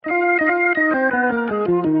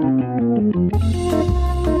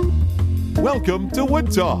Welcome to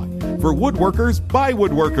Wood Talk for woodworkers by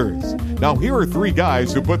woodworkers. Now here are three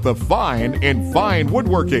guys who put the fine in fine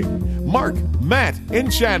woodworking. Mark, Matt,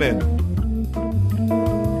 and Shannon.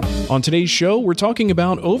 On today's show, we're talking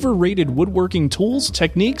about overrated woodworking tools,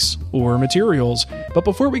 techniques, or materials. But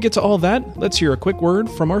before we get to all that, let's hear a quick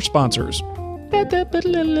word from our sponsors.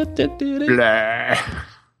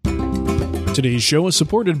 Today's show is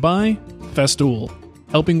supported by Festool,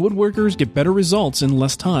 helping woodworkers get better results in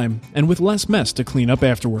less time and with less mess to clean up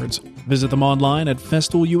afterwards. Visit them online at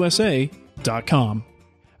festoolusa.com.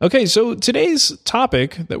 Okay, so today's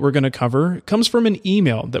topic that we're going to cover comes from an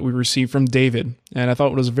email that we received from David, and I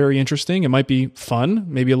thought it was very interesting. It might be fun,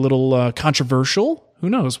 maybe a little controversial. Who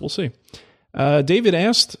knows? We'll see. David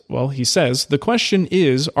asked, well, he says, the question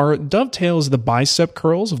is, are dovetails the bicep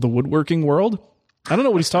curls of the woodworking world? I don't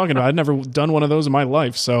know what he's talking about. I've never done one of those in my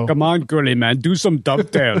life, so... Come on, girly man, do some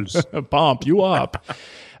dovetails. Pomp, you up.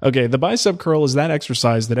 Okay, the bicep curl is that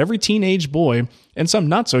exercise that every teenage boy, and some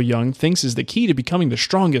not so young, thinks is the key to becoming the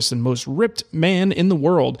strongest and most ripped man in the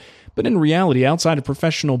world. But in reality, outside of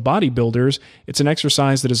professional bodybuilders, it's an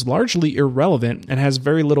exercise that is largely irrelevant and has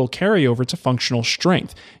very little carryover to functional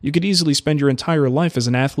strength. You could easily spend your entire life as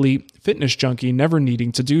an athlete, fitness junkie, never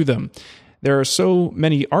needing to do them. There are so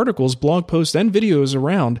many articles, blog posts, and videos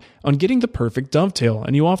around on getting the perfect dovetail,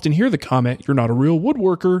 and you often hear the comment, "You're not a real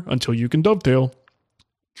woodworker until you can dovetail."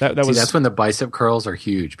 That's when the bicep curls are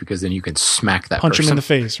huge, because then you can smack that punch person. them in the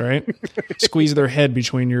face, right? Squeeze their head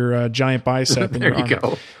between your giant bicep and there your you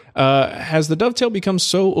arm. go. Has the dovetail become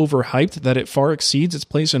so overhyped that it far exceeds its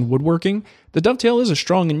place in woodworking? The dovetail is a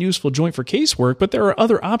strong and useful joint for casework, but there are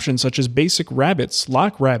other options such as basic rabbets,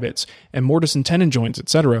 lock rabbets, and mortise and tenon joints,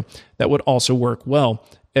 etc., that would also work well.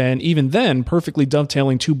 And even then, perfectly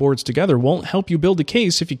dovetailing two boards together won't help you build a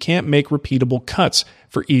case if you can't make repeatable cuts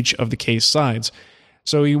for each of the case sides.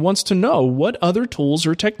 So he wants to know, what other tools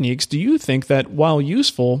or techniques do you think that, while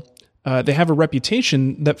useful, they have a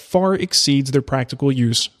reputation that far exceeds their practical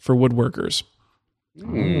use for woodworkers?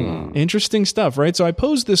 Interesting stuff, right? So I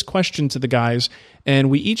posed this question to the guys, and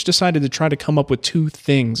we each decided to try to come up with two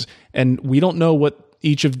things, and we don't know what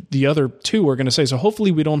each of the other two are going to say. So hopefully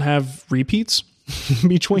we don't have repeats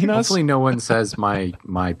between us. Hopefully no one says my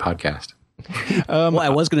podcast. Well, I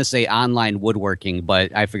was going to say online woodworking,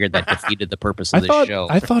 but I figured that defeated the purpose of the show.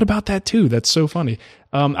 I thought about that too. That's so funny.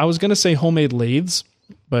 I was going to say homemade lathes,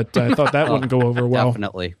 but I thought that wouldn't go over well.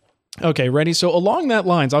 Definitely. Okay, ready? So along that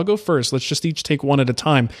lines, I'll go first. Let's just each take one at a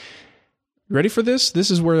time. You ready for this? This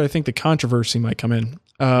is where I think the controversy might come in.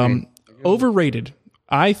 Overrated.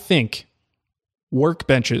 I think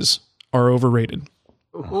workbenches are overrated.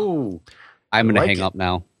 Ooh, I'm going to hang up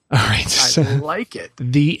now. All right. I like it.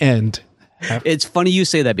 The end. It's funny you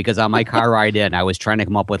say that, because on my car ride in, I was trying to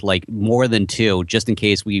come up with like more than two just in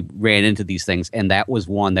case we ran into these things, and that was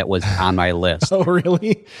one that was on my list. Oh,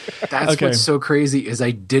 really? That's Okay. what's so crazy is I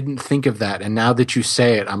didn't think of that, and now that you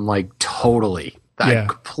say it, I'm like, totally. Yeah.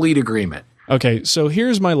 Complete agreement. Okay, so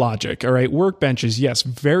here's my logic. All right, workbenches, yes,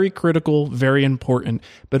 very critical, very important,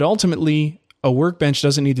 but ultimately, a workbench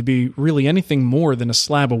doesn't need to be really anything more than a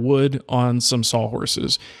slab of wood on some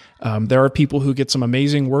sawhorses. There are people who get some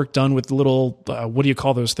amazing work done with little, what do you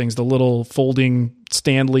call those things? The little folding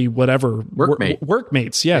Stanley, whatever.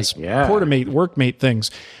 Workmates, yes. Yeah. Portamate, workmate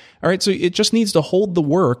things. All right, so it just needs to hold the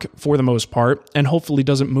work for the most part and hopefully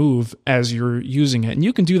doesn't move as you're using it. And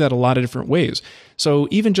you can do that a lot of different ways. So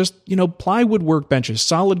even just, plywood workbenches,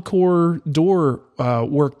 solid core door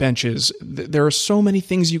workbenches, there are so many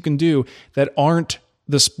things you can do that aren't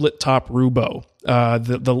the split top Rubo,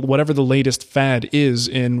 the whatever the latest fad is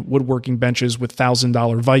in woodworking benches with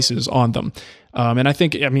 $1,000 vices on them. And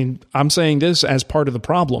I'm saying this as part of the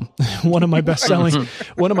problem. one of my best selling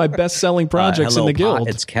projects in the guild. Pot,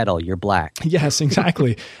 it's kettle. You're black. Yes,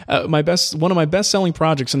 exactly. One of my best selling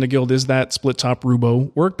projects in the guild is that split top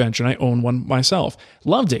Rubo workbench, and I own one myself.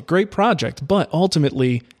 Loved it. Great project. But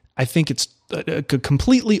ultimately, I think it's a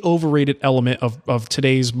completely overrated element of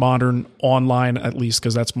today's modern online, at least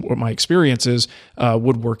because that's what my experience is,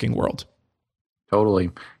 woodworking world.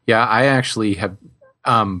 Totally. Yeah, I actually have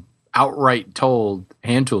outright told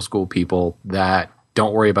hand tool school people that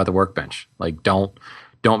don't worry about the workbench. Like, don't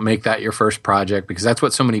make that your first project, because that's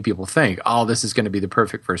what so many people think. Oh, this is going to be the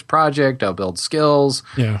perfect first project. I'll build skills.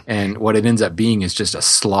 Yeah. And what it ends up being is just a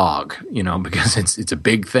slog, because it's a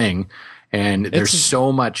big thing. And there's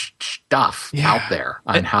so much stuff out there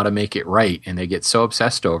on how to make it right, and they get so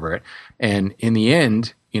obsessed over it. And in the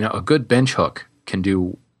end, a good bench hook can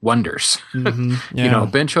do wonders. Mm-hmm. Yeah. A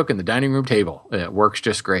bench hook in the dining room table, it works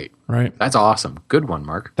just great. Right. That's awesome. Good one,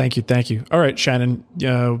 Mark. Thank you. All right, Shannon,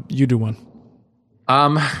 you do one.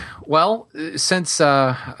 Well, since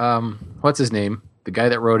what's his name? The guy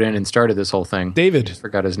that wrote in and started this whole thing. David. I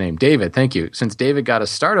forgot his name. David, thank you. Since David got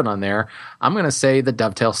us started on there, I'm going to say the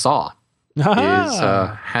dovetail saw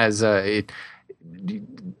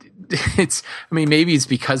it's, I mean, maybe it's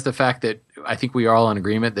because the fact that I think we are all in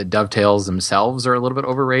agreement that dovetails themselves are a little bit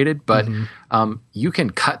overrated, but you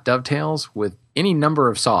can cut dovetails with any number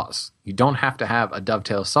of saws. You don't have to have a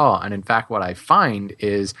dovetail saw. And in fact, what I find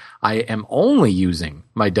is I am only using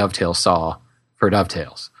my dovetail saw for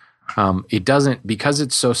dovetails. It doesn't, because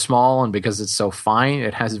it's so small and because it's so fine,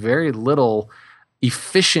 it has very little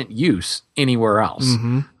efficient use anywhere else.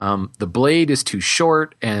 The blade is too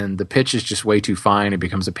short and the pitch is just way too fine. It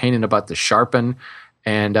becomes a pain in the butt to sharpen.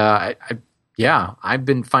 And I've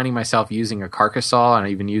been finding myself using a carcass saw and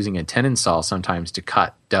even using a tenon saw sometimes to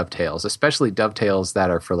cut dovetails, especially dovetails that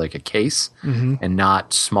are for like a case and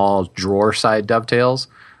not small drawer side dovetails.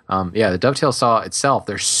 The dovetail saw itself,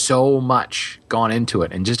 there's so much gone into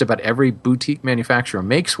it, and just about every boutique manufacturer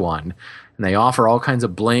makes one, and they offer all kinds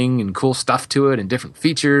of bling and cool stuff to it and different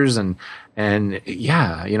features, and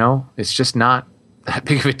it's just not that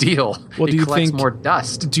big of a deal. Well, it collects more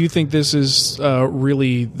dust. Do you think this is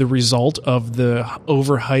really the result of the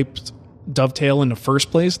overhyped dovetail in the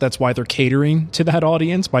first place? That's why they're catering to that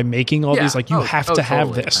audience by making all these, like, you have to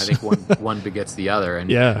have this. I think one begets the other.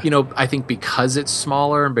 And, I think because it's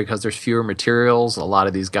smaller and because there's fewer materials, a lot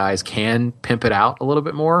of these guys can pimp it out a little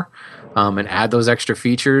bit more and add those extra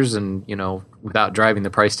features and, without driving the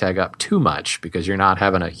price tag up too much because you're not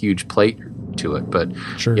having a huge plate to it. But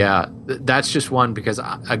that's just one because,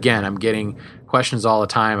 again, I'm getting questions all the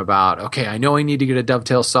time about, okay, I know I need to get a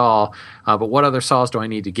dovetail saw, but what other saws do I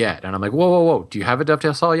need to get? And I'm like, whoa, do you have a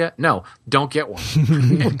dovetail saw yet? No, don't get one.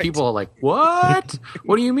 And people are like, what?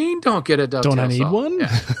 What do you mean don't get a dovetail saw? Don't I need one?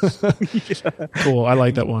 Yeah. Cool, I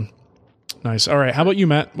like that one. Nice. All right, how about you,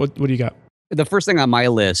 Matt? What do you got? The first thing on my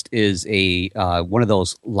list is a one of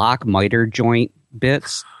those lock miter joint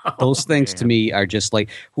bits. Those things to me are just like,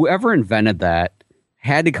 whoever invented that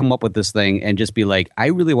had to come up with this thing and just be like, I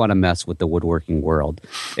really want to mess with the woodworking world.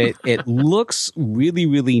 It looks really,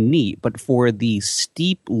 really neat, but for the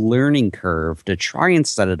steep learning curve to try and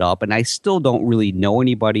set it up, and I still don't really know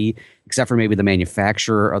anybody except for maybe the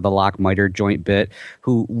manufacturer of the lock miter joint bit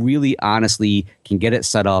who really honestly can get it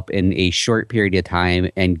set up in a short period of time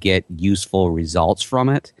and get useful results from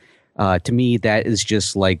it. To me, that is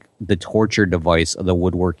just like the torture device of the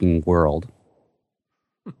woodworking world.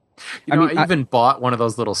 I even bought one of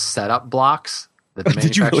those little setup blocks that the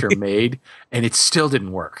manufacturer made, and it still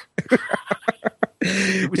didn't work.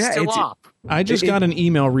 It was still up. I just got an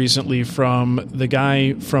email recently from the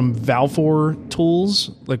guy from Valfor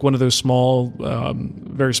Tools, like one of those small,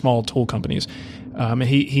 very small tool companies.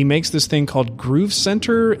 He makes this thing called Groove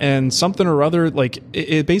Center and something or other. Like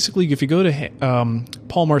it basically, if you go to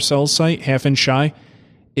Paul Marcel's site, Half Inch Shy,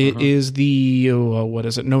 it is the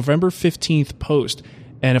November 15th post.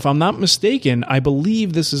 And if I'm not mistaken, I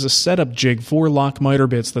believe this is a setup jig for lock miter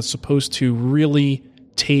bits that's supposed to really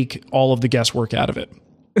take all of the guesswork out of it.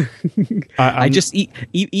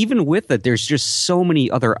 Even with it, there's just so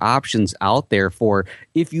many other options out there for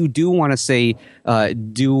if you do want to say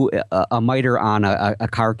do a miter on a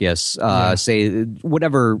carcass, say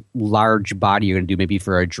whatever large body you're going to do, maybe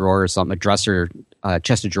for a drawer or something, a dresser,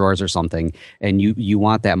 chest of drawers or something, and you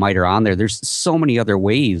want that miter on there. There's so many other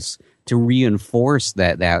ways to reinforce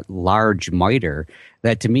that large miter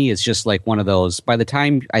that to me is just like one of those. By the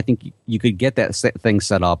time I think you could get that thing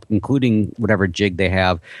set up, including whatever jig they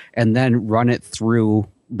have, and then run it through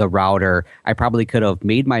the router, I probably could have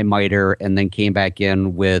made my miter and then came back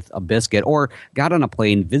in with a biscuit or got on a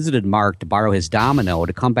plane, visited Mark to borrow his Domino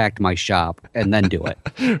to come back to my shop and then do it.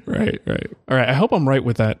 Right. All right. I hope I'm right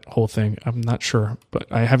with that whole thing. I'm not sure,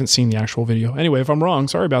 but I haven't seen the actual video. Anyway, if I'm wrong,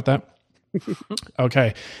 sorry about that.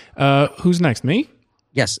 Okay. Who's next? Me?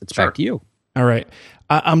 Yes, it's back to you. All right.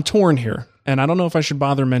 I'm torn here, and I don't know if I should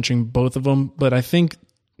bother mentioning both of them, but I think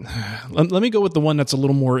let me go with the one that's a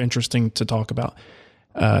little more interesting to talk about,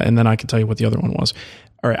 and then I can tell you what the other one was.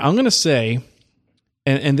 All right. I'm going to say,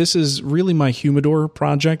 and this is really my humidor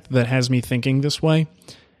project that has me thinking this way,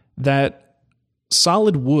 that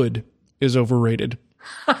solid wood is overrated.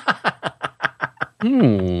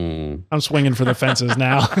 I'm swinging for the fences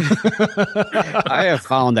now. I have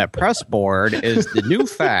found that press board is the new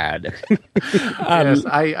fad. Yes,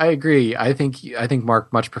 I agree. I think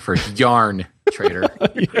Mark much prefers yarn, trader.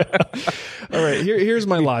 Yeah. All right, here's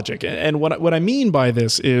my logic. And what I mean by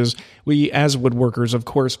this is we, as woodworkers, of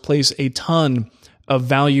course, place a ton of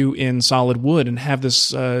value in solid wood and have this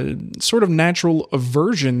sort of natural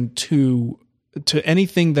aversion to to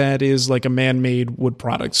anything that is like a man-made wood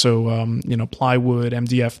product. So, plywood,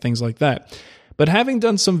 MDF, things like that. But having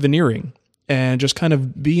done some veneering and just kind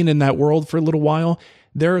of being in that world for a little while,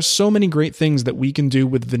 there are so many great things that we can do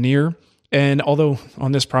with veneer. And although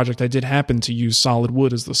on this project I did happen to use solid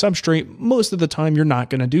wood as the substrate, most of the time you're not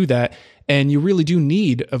going to do that. And you really do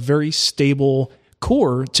need a very stable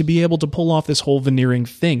core to be able to pull off this whole veneering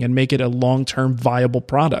thing and make it a long-term viable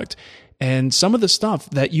product. And some of the stuff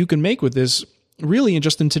that you can make with this, really, and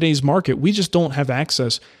just in today's market, we just don't have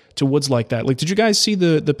access to woods like that. Like, did you guys see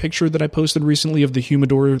the picture that I posted recently of the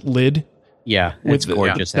humidor lid? Yeah, it's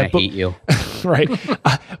gorgeous. I hate you. Right.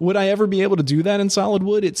 Would I ever be able to do that in solid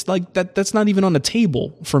wood? It's like that's not even on the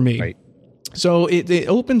table for me. Right. So it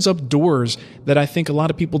opens up doors that I think a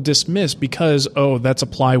lot of people dismiss because, oh, that's a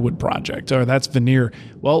plywood project or that's veneer.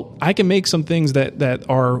 Well, I can make some things that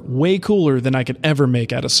are way cooler than I could ever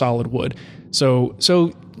make out of solid wood. So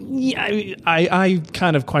yeah, I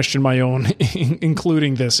kind of question my own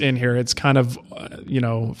including this in here. It's kind of,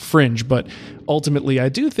 fringe, but ultimately I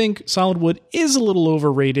do think solid wood is a little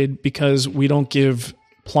overrated because we don't give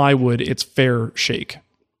plywood its fair shake.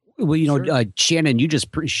 Well, Shannon, you just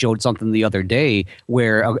showed something the other day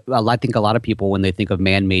where I think a lot of people, when they think of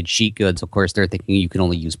man-made sheet goods, of course, they're thinking you can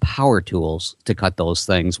only use power tools to cut those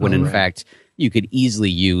things, when in fact you could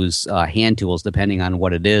easily use hand tools depending on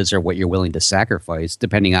what it is or what you're willing to sacrifice,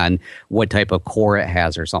 depending on what type of core it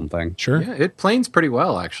has or something. Sure. Yeah, it planes pretty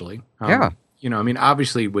well, actually. Yeah.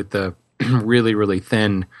 Obviously with the really, really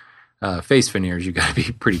thin face veneers, you got to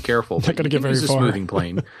be pretty careful. Not going to get very far. Use a smoothing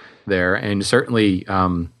plane there, and certainly...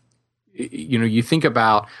 you think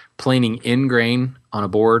about planing in grain on a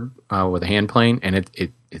board with a hand plane, and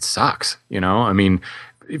it sucks.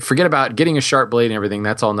 Forget about getting a sharp blade and everything.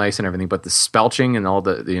 That's all nice and everything, but the spelching and all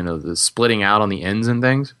the splitting out on the ends and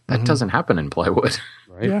things, that doesn't happen in plywood.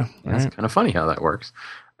 Right? Yeah, It's kind of funny how that works.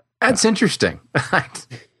 That's interesting.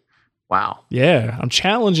 Wow. Yeah, I'm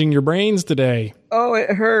challenging your brains today. Oh, it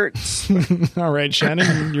hurts. All right,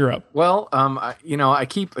 Shannon, you're up. Well, I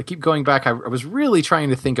keep going back. I was really trying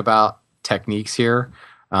to think about techniques here,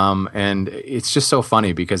 and it's just so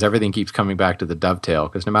funny because everything keeps coming back to the dovetail.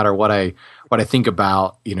 Because no matter what I think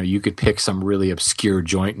about, you could pick some really obscure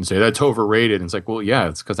joint and say that's overrated. And it's like, well, yeah,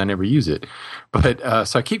 it's because I never use it. But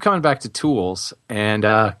so I keep coming back to tools and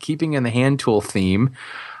keeping in the hand tool theme.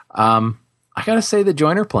 I gotta say the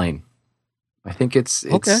joiner plane. I think it's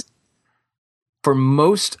okay. For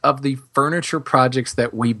most of the furniture projects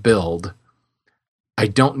that we build, I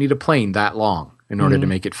don't need a plane that long in order to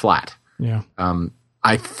make it flat. Yeah.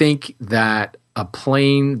 I think that a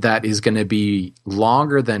plane that is going to be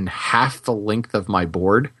longer than half the length of my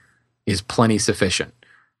board is plenty sufficient.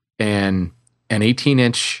 And an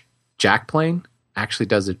 18-inch jack plane actually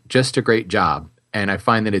does just a great job. And I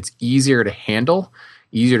find that it's easier to handle,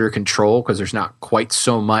 easier to control because there's not quite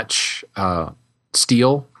so much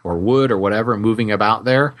steel or wood or whatever moving about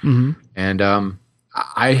there. Mm-hmm. And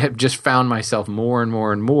I have just found myself more and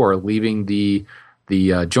more and more leaving the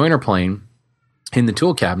joiner plane in the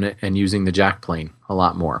tool cabinet and using the jack plane a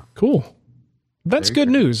lot more. Cool. That's good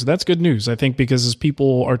news. That's good news. I think because as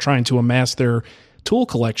people are trying to amass their tool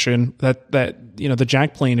collection, that the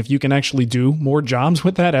jack plane, if you can actually do more jobs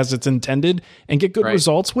with that as it's intended and get good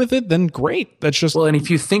results with it, then great. That's just... Well, and if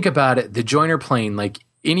you think about it, the joiner plane, like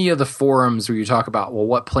any of the forums where you talk about, well,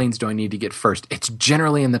 what planes do I need to get first? It's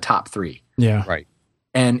generally in the top 3. Yeah. Right.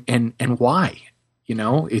 And why?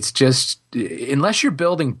 It's just, unless you're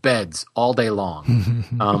building beds all day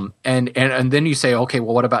long, and then you say, okay,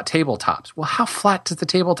 well, what about tabletops? Well, how flat does the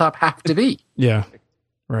tabletop have to be? Yeah,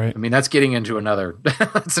 right. I mean, that's getting into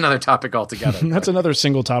that's another topic altogether. That's another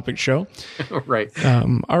single topic show. Right.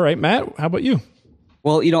 All right, Matt, how about you?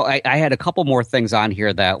 Well, I had a couple more things on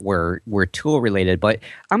here that were tool related, but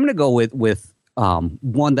I'm going to go with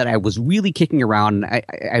one that I was really kicking around. I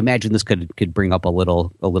imagine this could bring up a little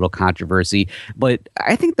controversy, but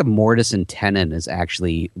I think the mortise and tenon is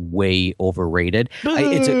actually way overrated.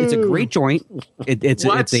 It's a great joint. It's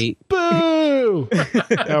a boo.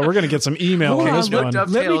 We're gonna get some email on this one.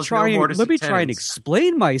 Let me try and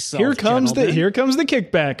explain myself. Here comes the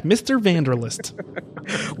kickback, Mr. Vanderlist.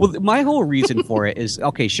 Well, my whole reason for it is,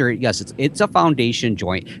 okay, sure, yes, it's a foundation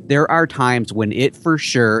joint. There are times when it for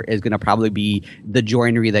sure is going to probably be the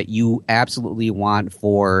joinery that you absolutely want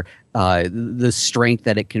for the strength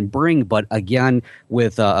that it can bring. But again,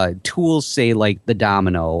 with tools, say like the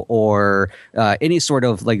Domino or any sort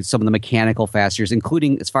of like some of the mechanical fasteners,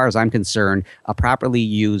 including, as far as I'm concerned, a properly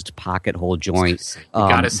used pocket hole joint. You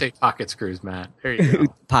got to say pocket screws, Matt. There you go.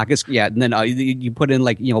 Pockets, yeah. And then you put in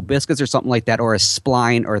like, biscuits or something like that, or a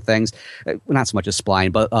spline or things. Not so much a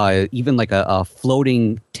spline, but even like a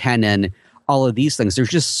floating tenon. All of these things. There's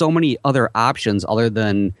just so many other options other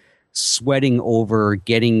than sweating over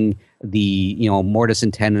getting the mortise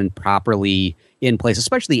and tenon properly in place,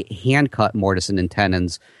 especially hand cut mortise and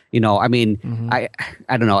tenons. I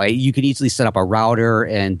don't know. You could easily set up a router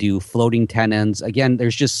and do floating tenons. Again,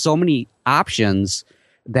 there's just so many options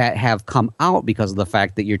that have come out because of the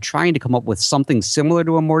fact that you're trying to come up with something similar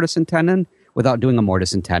to a mortise and tenon without doing a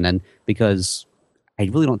mortise and tenon, because I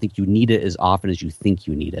really don't think you need it as often as you think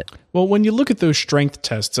you need it. Well, when you look at those strength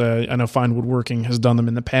tests, I know Fine Woodworking has done them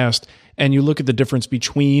in the past, and you look at the difference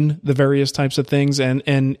between the various types of things, and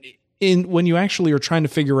when you actually are trying to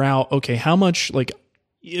figure out, okay, how much, like,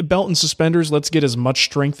 belt and suspenders, let's get as much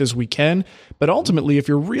strength as we can. But ultimately, if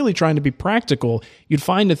you're really trying to be practical, you'd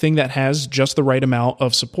find a thing that has just the right amount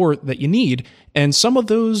of support that you need. And some of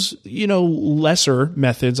those, lesser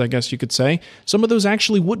methods, I guess you could say, some of those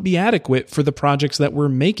actually would be adequate for the projects that we're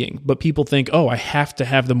making. But people think, I have to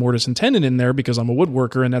have the mortise and tenon in there because I'm a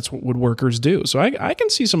woodworker and that's what woodworkers do. So I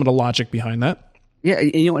can see some of the logic behind that. Yeah,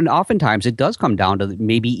 and oftentimes it does come down to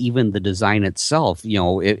maybe even the design itself.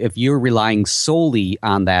 If you're relying solely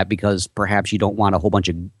on that because perhaps you don't want a whole bunch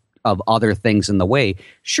of other things in the way,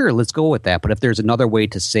 sure, let's go with that. But if there's another way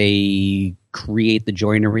to, say, create the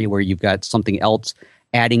joinery where you've got something else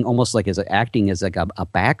adding almost like acting as like a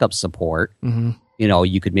backup support,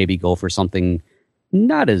 you could maybe go for something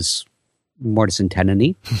not as mortise and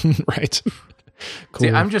tenon-y. Right. See,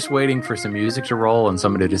 Cool. I'm just waiting for some music to roll and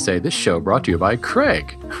somebody to say, "This show brought to you by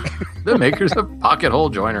Craig, the makers of pocket hole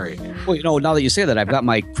joinery." Well, now that you say that, I've got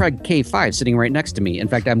my Craig K5 sitting right next to me. In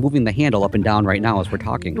fact, I'm moving the handle up and down right now as we're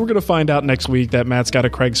talking. We're going to find out next week that Matt's got a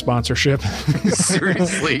Craig sponsorship.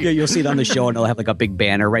 Seriously. Yeah, you'll see it on the show, and it'll have like a big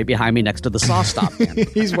banner right behind me next to the saw stop banner.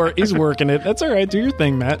 He's working it. That's all right. Do your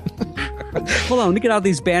thing, Matt. Hold on, let me get all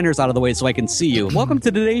these banners out of the way so I can see you. Welcome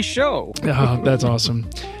to today's show. Oh, that's awesome.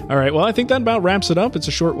 All right, well, I think that about wraps it up. It's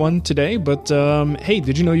a short one today, but hey,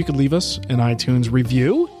 did you know you could leave us an iTunes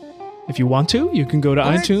review? If you want to, you can go to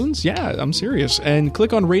iTunes. Yeah, I'm serious. And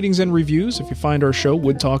click on ratings and reviews if you find our show,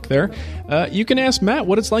 Wood Talk, there. You can ask Matt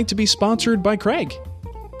what it's like to be sponsored by Craig.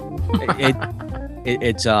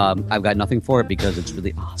 It's I've got nothing for it because it's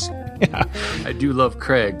really awesome. Yeah. I do love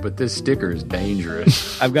Craig, but this sticker is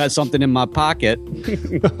dangerous. I've got something in my pocket.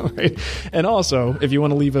 All right. And also, if you want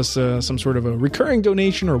to leave us some sort of a recurring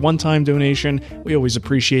donation or one-time donation, we always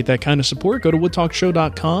appreciate that kind of support. Go to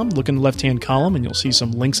woodtalkshow.com, look in the left-hand column, and you'll see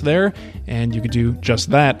some links there, and you could do just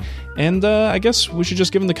that. And I guess we should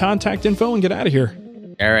just give them the contact info and get out of here.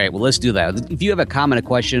 All right, well, let's do that. If you have a comment, a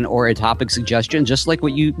question, or a topic suggestion, just like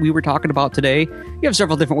what we were talking about today, you have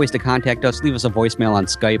several different ways to contact us. Leave us a voicemail on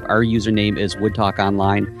Skype. Our username is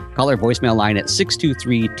WoodTalkOnline. Call our voicemail line at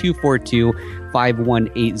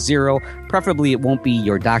 623-242-5180. Preferably, it won't be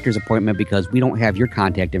your doctor's appointment because we don't have your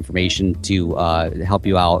contact information to help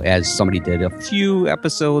you out, as somebody did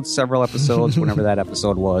several episodes, whenever that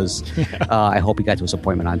episode was. I hope you got to his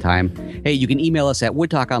appointment on time. Hey, you can email us at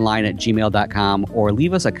woodtalkonline@gmail.com or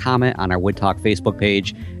leave us a comment on our Wood Talk Facebook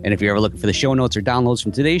page. And if you're ever looking for the show notes or downloads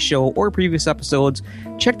from today's show or previous episodes,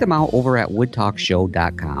 check them out over at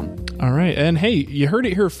woodtalkshow.com. All right. And hey, you heard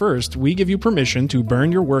it here first. We give you permission to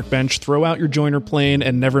burn your workbench, throw out your joiner plane,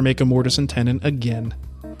 and never make a mortise and tenon again.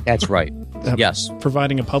 That's right. Yes.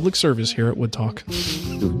 Providing a public service here at Wood Talk.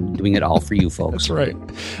 Doing it all for you folks. That's right.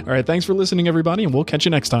 All right. Thanks for listening, everybody, and we'll catch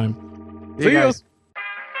you next time. See you guys.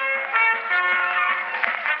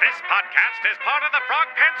 This podcast is part of the Frog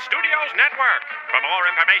Pants Studios Network. For more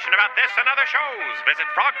information about this and other shows, visit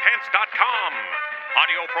frogpants.com.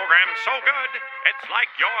 Audio program so good, it's like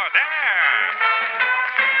you're there.